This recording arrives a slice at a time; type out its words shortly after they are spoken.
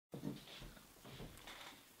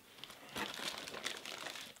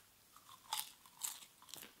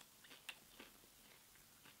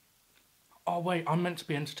Oh wait, I'm meant to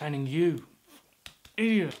be entertaining you.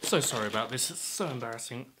 Idiot. So sorry about this, it's so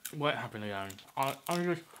embarrassing. What happened again? I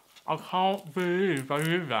can't believe I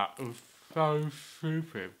did that. It was so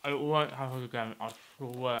stupid. It won't happen again, I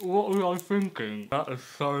swear. What was I thinking? That is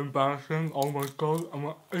so embarrassing. Oh my god, I'm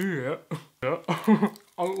an idiot.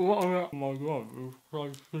 Oh my god, it was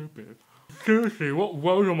so stupid. Seriously, what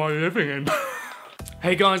world am I living in?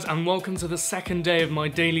 Hey guys, and welcome to the second day of my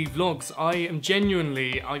daily vlogs. I am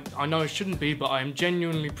genuinely, I know I shouldn't be, but I am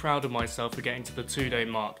genuinely proud of myself for getting to the 2-day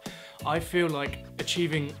mark. I feel like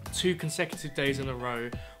achieving 2 consecutive days in a row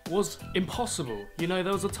was impossible. You know,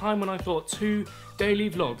 there was a time when I thought 2 daily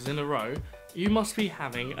vlogs in a row, you must be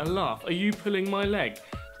having a laugh. Are you pulling my leg?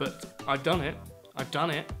 But I've done it. I've done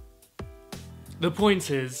it. The point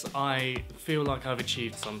is, I feel like I've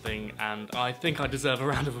achieved something, and I think I deserve a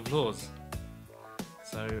round of applause.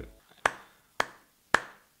 So,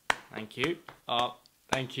 thank you. Oh,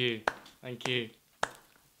 thank you. Thank you.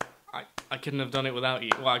 I couldn't have done it without you.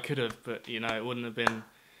 Well, I could have, but you know, it wouldn't have been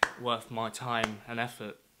worth my time and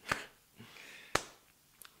effort.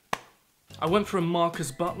 I went for a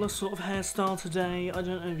Marcus Butler sort of hairstyle today. I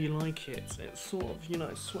don't know if you like it. It's sort of, you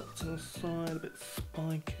know, swept to the side, a bit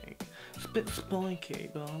spiky. It's a bit spiky,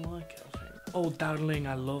 but I like it, I think. Oh, darling,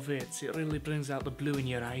 I love it. It really brings out the blue in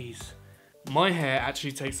your eyes. My hair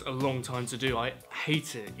actually takes a long time to do. I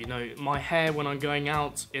hate it, you know. My hair when I'm going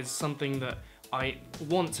out is something that I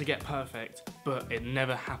want to get perfect, but it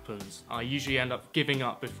never happens. I usually end up giving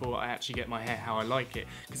up before I actually get my hair how I like it,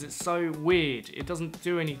 because it's so weird. It doesn't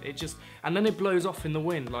do anything, it just, and then it blows off in the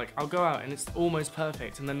wind. Like, I'll go out and it's almost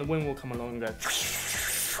perfect, and then the wind will come along and go,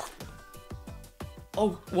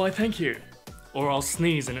 oh, why thank you. Or I'll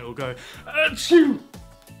sneeze and it will go, achoo!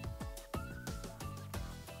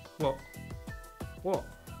 What?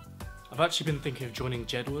 I've actually been thinking of joining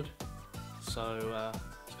Jedward, so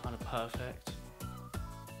it's kind of perfect.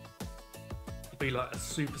 I'll be like a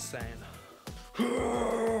Super Saiyan.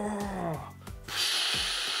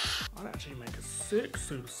 I'd actually make a sick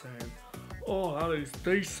Super Saiyan. Oh, that is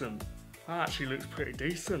decent. That actually looks pretty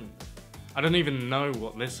decent. I don't even know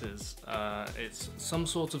what this is. It's some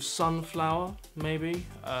sort of sunflower, maybe.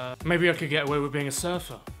 Maybe I could get away with being a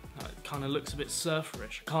surfer. It kind of looks a bit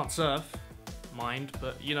surferish. I can't surf. Mind,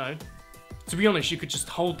 but you know, to be honest, you could just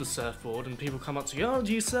hold the surfboard and people come up to you, oh,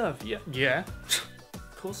 do you surf? Yeah.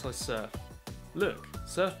 Of course I surf. Look,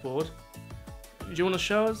 surfboard. Do you want to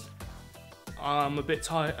show us? I'm a bit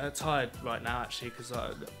tired right now actually, because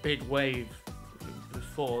a big wave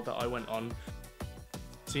before that I went on.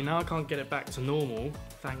 See, now I can't get it back to normal.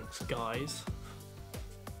 Thanks guys.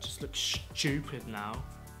 Just look stupid now.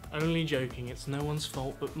 Only joking, it's no one's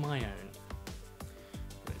fault but my own.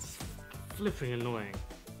 Flipping annoying.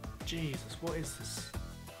 Jesus, what is this?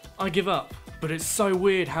 I give up. But it's so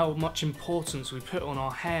weird how much importance we put on our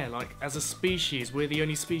hair. Like, as a species, we're the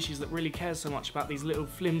only species that really cares so much about these little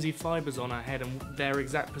flimsy fibres on our head and their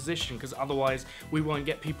exact position, because otherwise we won't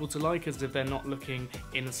get people to like us if they're not looking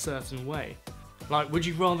in a certain way. Like, would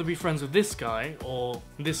you rather be friends with this guy or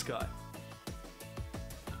this guy?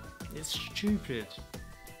 It's stupid.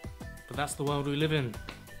 But that's the world we live in.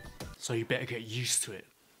 So you better get used to it.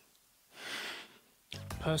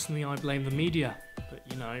 Personally, I blame the media, but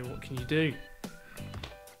you know, what can you do?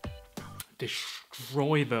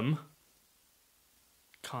 Destroy them.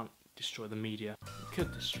 Can't destroy the media. We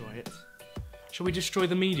could destroy it. Shall we destroy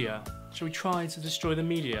the media? Shall we try to destroy the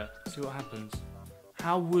media? See what happens.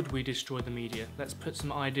 How would we destroy the media? Let's put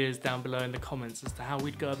some ideas down below in the comments as to how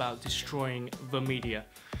we'd go about destroying the media.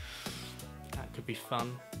 That could be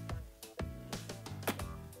fun.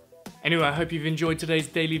 Anyway, I hope you've enjoyed today's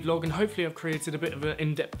daily vlog, and hopefully I've created a bit of an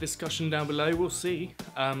in-depth discussion down below. We'll see.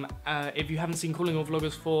 If you haven't seen Calling All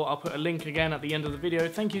Vloggers 4, I'll put a link again at the end of the video.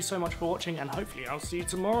 Thank you so much for watching, and hopefully I'll see you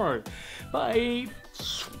tomorrow. Bye!